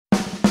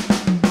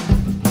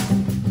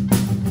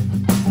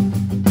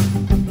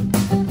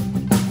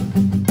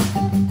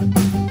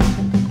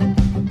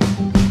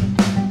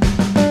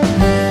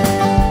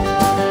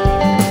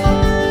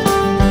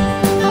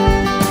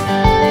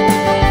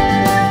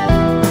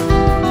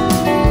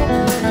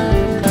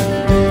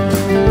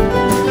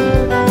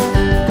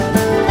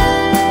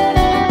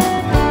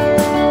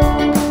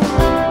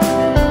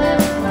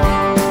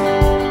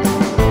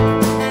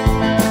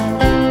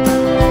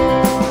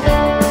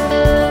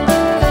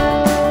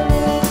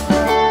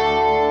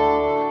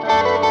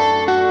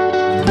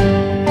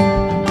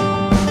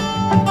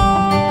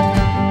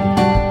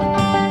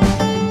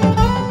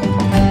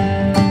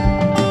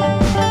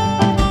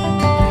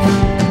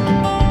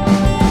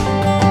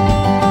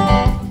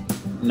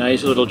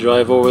nice little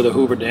drive over the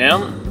Hoover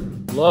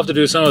Dam. Love to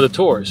do some of the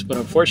tours, but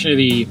unfortunately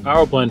the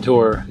power plant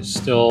tour is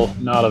still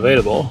not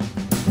available.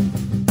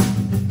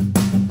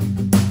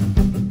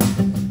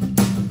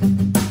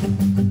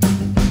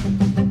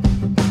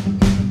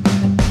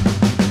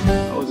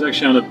 I was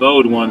actually on the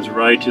boat once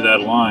right to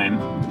that line,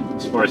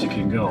 as far as you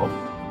can go.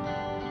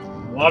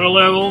 Water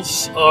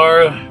levels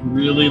are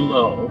really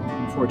low,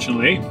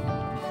 unfortunately.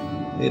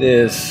 It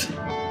is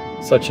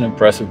such an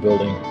impressive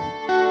building.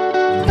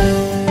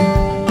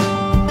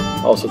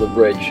 Also the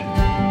bridge.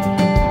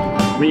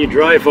 When you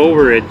drive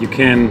over it, you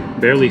can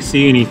barely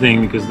see anything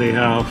because they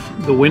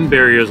have the wind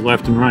barriers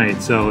left and right,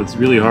 so it's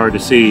really hard to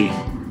see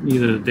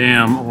either the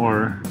dam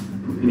or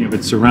any of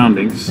its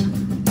surroundings.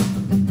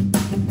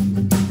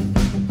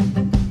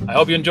 I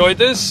hope you enjoyed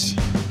this.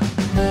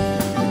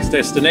 Next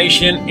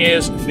destination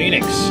is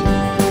Phoenix.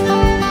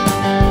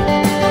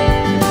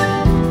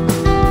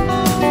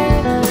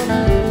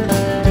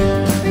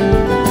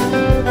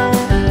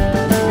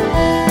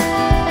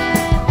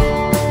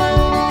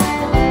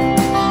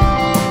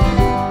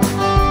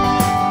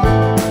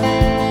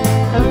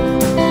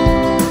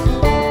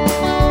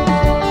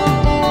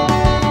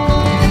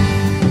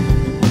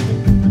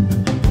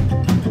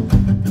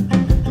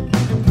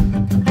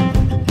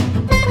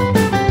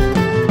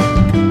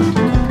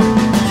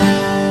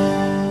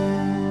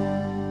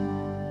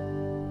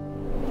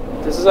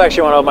 This is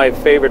actually one of my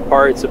favorite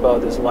parts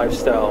about this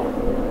lifestyle.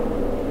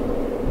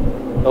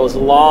 Those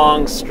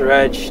long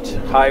stretched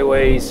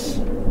highways.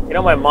 You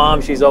know, my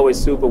mom, she's always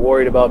super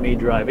worried about me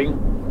driving.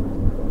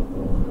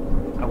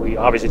 And we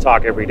obviously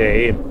talk every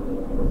day.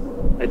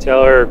 And I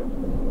tell her,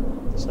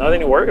 there's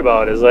nothing to worry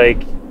about. It's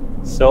like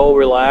so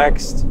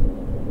relaxed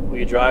when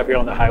you drive here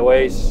on the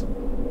highways.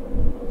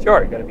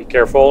 Sure, you gotta be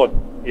careful,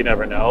 and you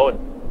never know.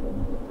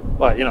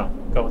 But you know,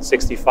 going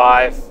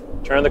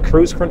 65, turn the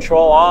cruise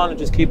control on and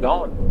just keep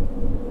going.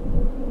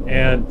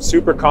 And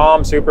super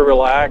calm, super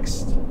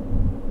relaxed,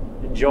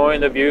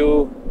 enjoying the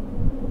view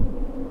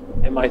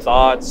and my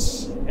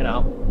thoughts, you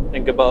know,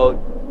 think about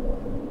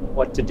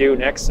what to do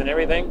next and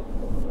everything.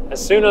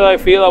 As soon as I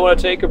feel I want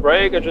to take a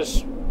break, I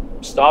just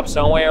stop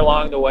somewhere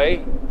along the way.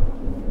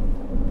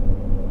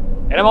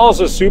 And I'm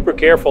also a super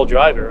careful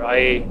driver.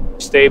 I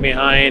stay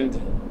behind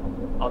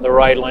on the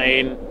right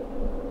lane.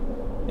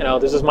 You know,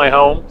 this is my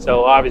home,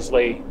 so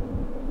obviously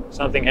if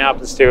something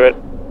happens to it,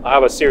 I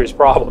have a serious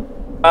problem.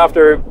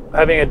 After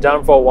having it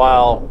done for a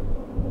while,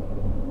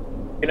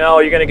 you know,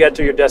 you're gonna get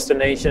to your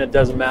destination. It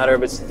doesn't matter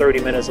if it's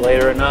 30 minutes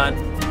later or not.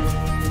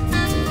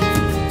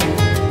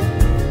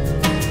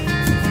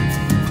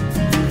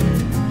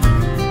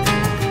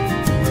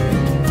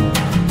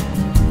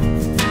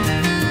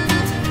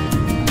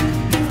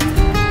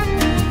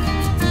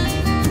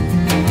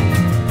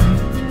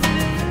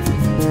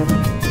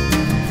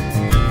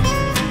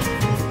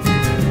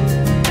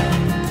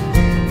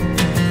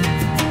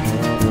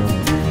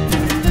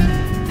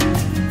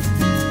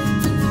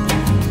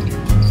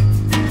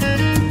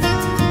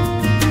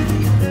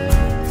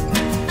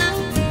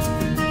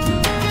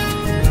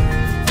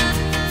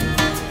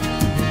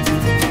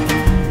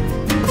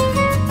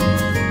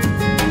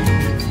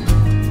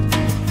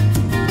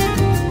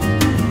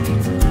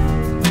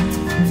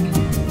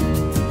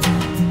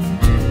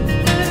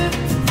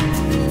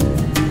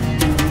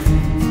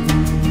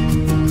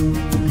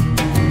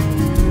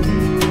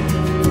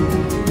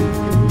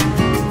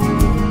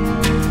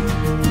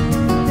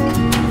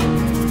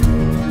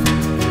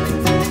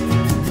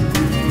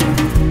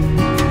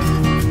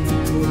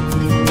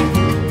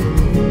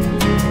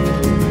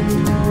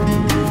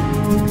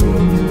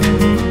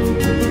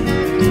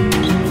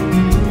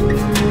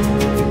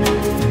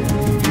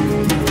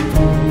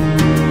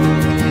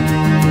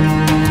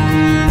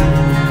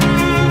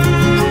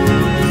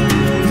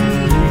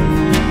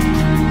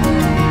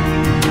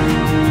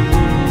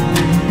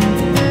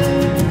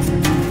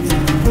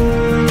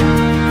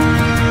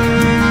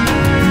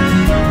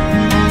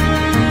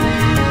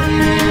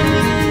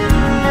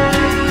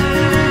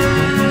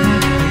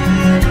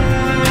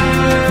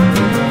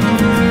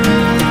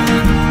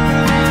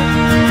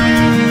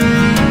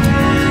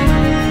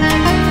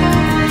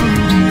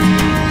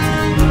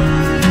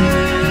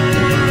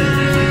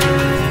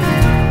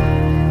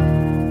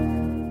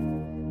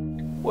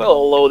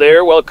 Hello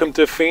there, welcome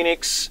to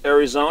Phoenix,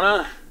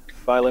 Arizona.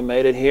 Finally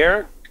made it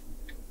here.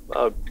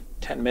 About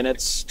 10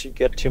 minutes to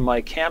get to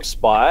my camp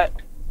spot,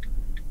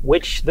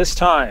 which this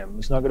time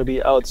is not going to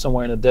be out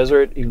somewhere in the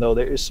desert, even though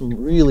there is some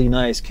really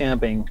nice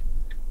camping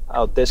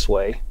out this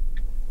way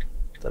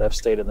that I've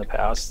stayed in the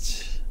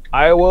past.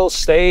 I will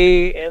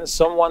stay in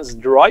someone's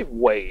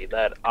driveway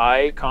that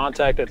I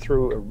contacted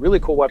through a really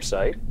cool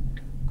website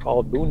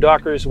called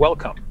Boondockers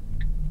Welcome.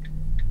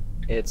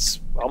 It's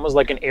almost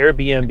like an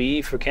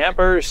Airbnb for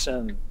campers,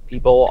 and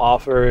people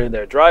offer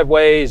their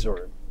driveways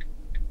or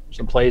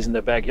some place in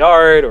their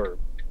backyard, or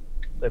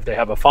if they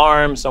have a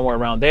farm somewhere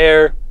around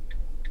there.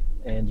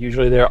 And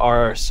usually there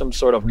are some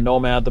sort of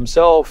nomad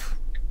themselves,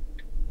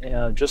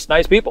 and just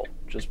nice people,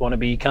 just want to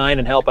be kind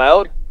and help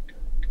out.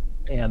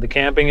 And the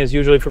camping is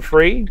usually for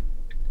free.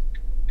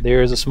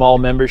 There's a small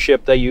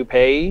membership that you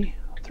pay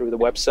through the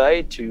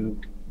website to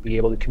be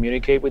able to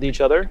communicate with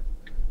each other,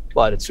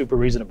 but it's super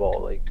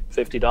reasonable, like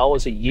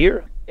 $50 a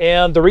year.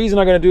 And the reason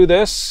I'm going to do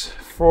this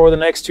for the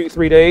next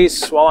 2-3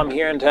 days while I'm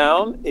here in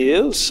town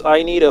is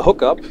I need a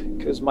hookup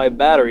because my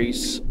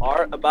batteries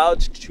are about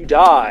to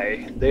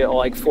die. They are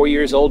like 4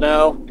 years old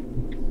now.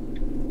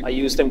 I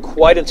use them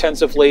quite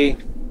intensively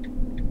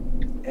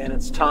and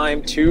it's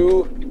time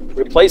to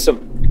replace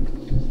them.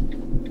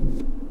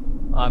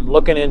 I'm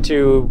looking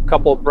into a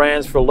couple of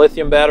brands for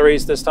lithium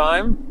batteries this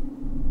time.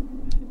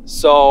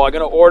 So I'm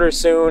going to order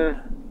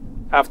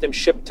soon, have them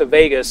shipped to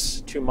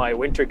Vegas to my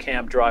winter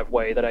camp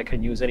driveway that I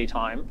can use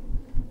anytime.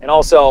 And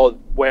also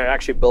where I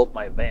actually built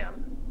my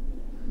van.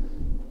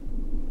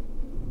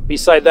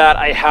 Beside that,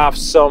 I have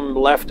some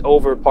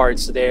leftover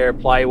parts there,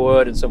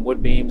 plywood and some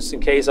wood beams, in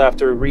case I have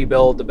to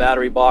rebuild the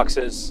battery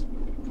boxes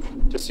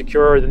to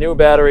secure the new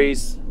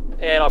batteries.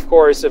 And of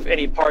course, if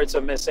any parts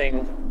are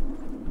missing,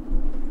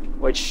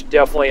 which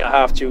definitely I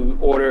have to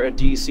order a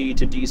DC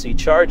to DC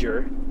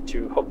charger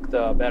to hook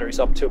the batteries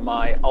up to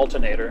my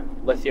alternator.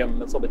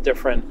 Lithium, it's a little bit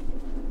different.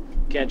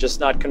 You can't just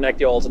not connect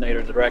the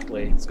alternator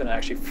directly. It's going to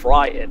actually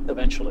fry it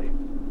eventually,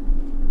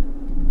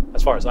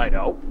 as far as I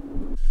know.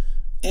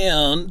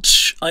 And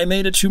I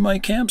made it to my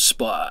camp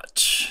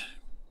spot.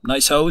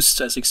 Nice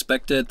host, as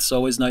expected. It's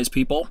always nice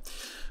people.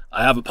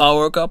 I have a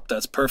power hookup,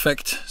 that's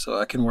perfect, so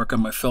I can work on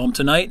my film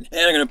tonight.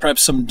 And I'm going to prep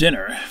some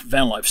dinner,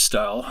 Vanlife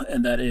style,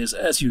 and that is,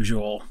 as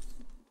usual,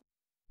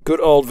 good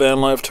old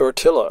Vanlife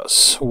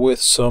tortillas with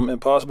some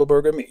Impossible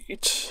Burger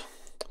meat.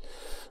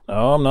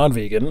 No, I'm not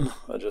vegan.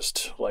 I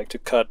just like to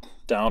cut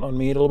down on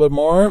meat a little bit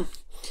more.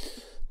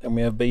 Then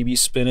we have baby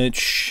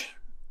spinach,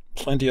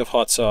 plenty of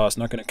hot sauce,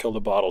 not going to kill the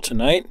bottle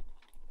tonight.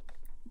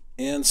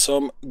 And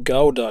some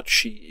Gouda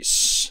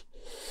cheese.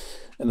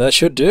 And that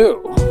should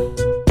do.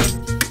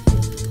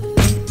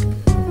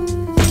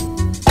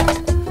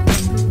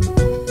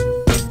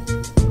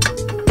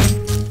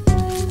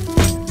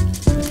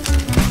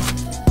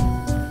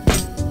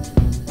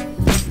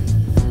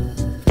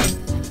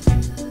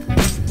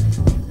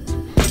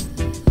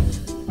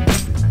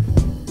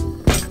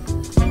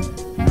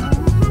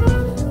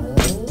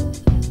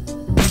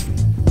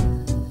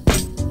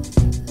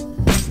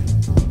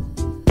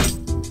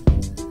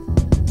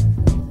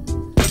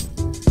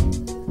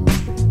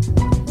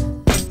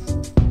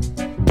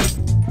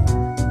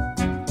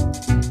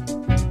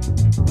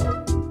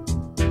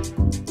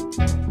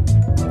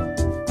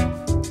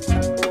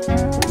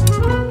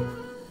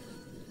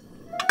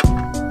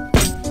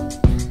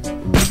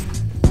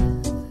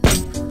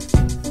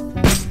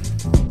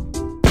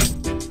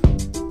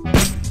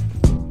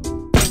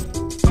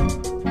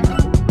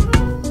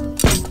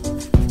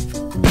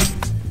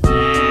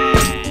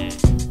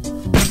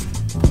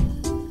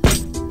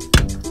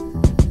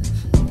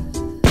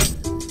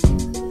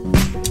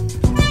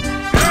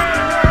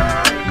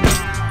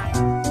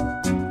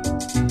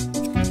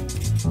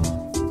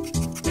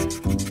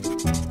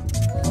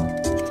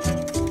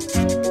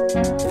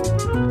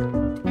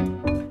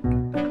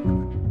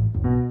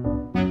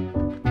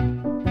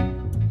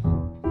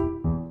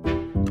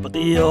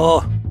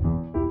 Padillo.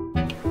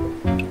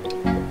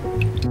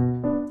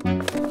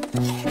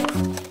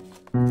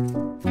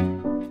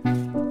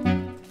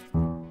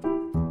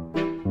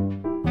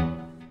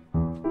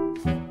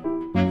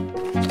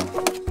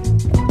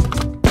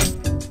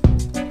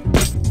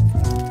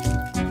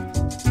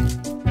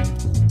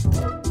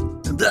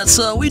 And that's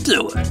how we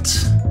do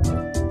it.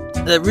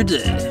 Every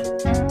day.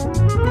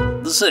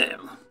 The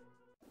same.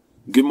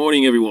 Good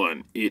morning,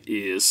 everyone. It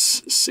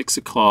is 6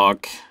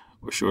 o'clock.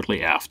 Or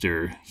shortly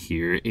after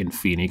here in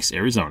Phoenix,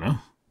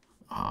 Arizona.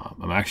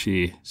 I'm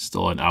actually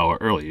still an hour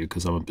early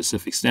because I'm on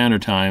Pacific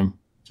Standard Time,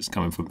 just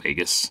coming from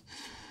Vegas.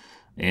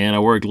 And I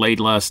worked late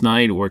last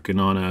night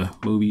working on a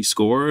movie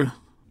score,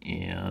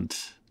 and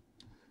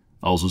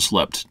I also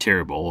slept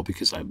terrible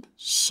because I'm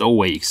so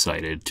way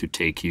excited to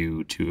take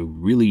you to a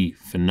really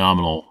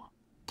phenomenal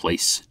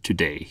place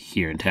today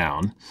here in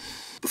town.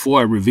 Before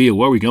I reveal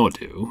where we're going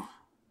to,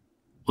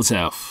 let's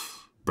have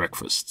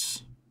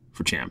breakfast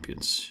for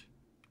champions.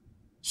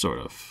 Sort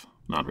of.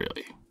 Not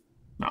really.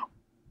 No.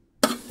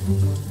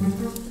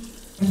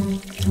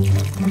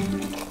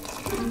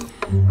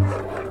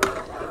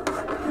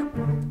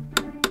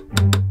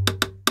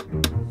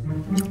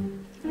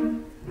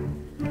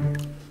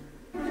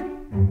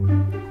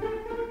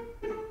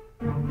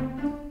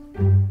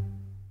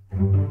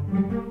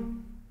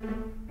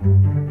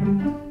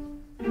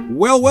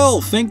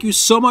 Well, thank you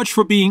so much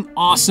for being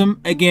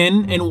awesome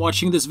again and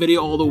watching this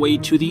video all the way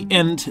to the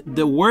end.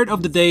 The word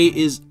of the day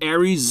is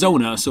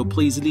Arizona, so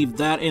please leave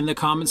that in the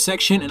comment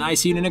section, and I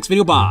see you in the next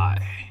video.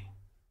 Bye.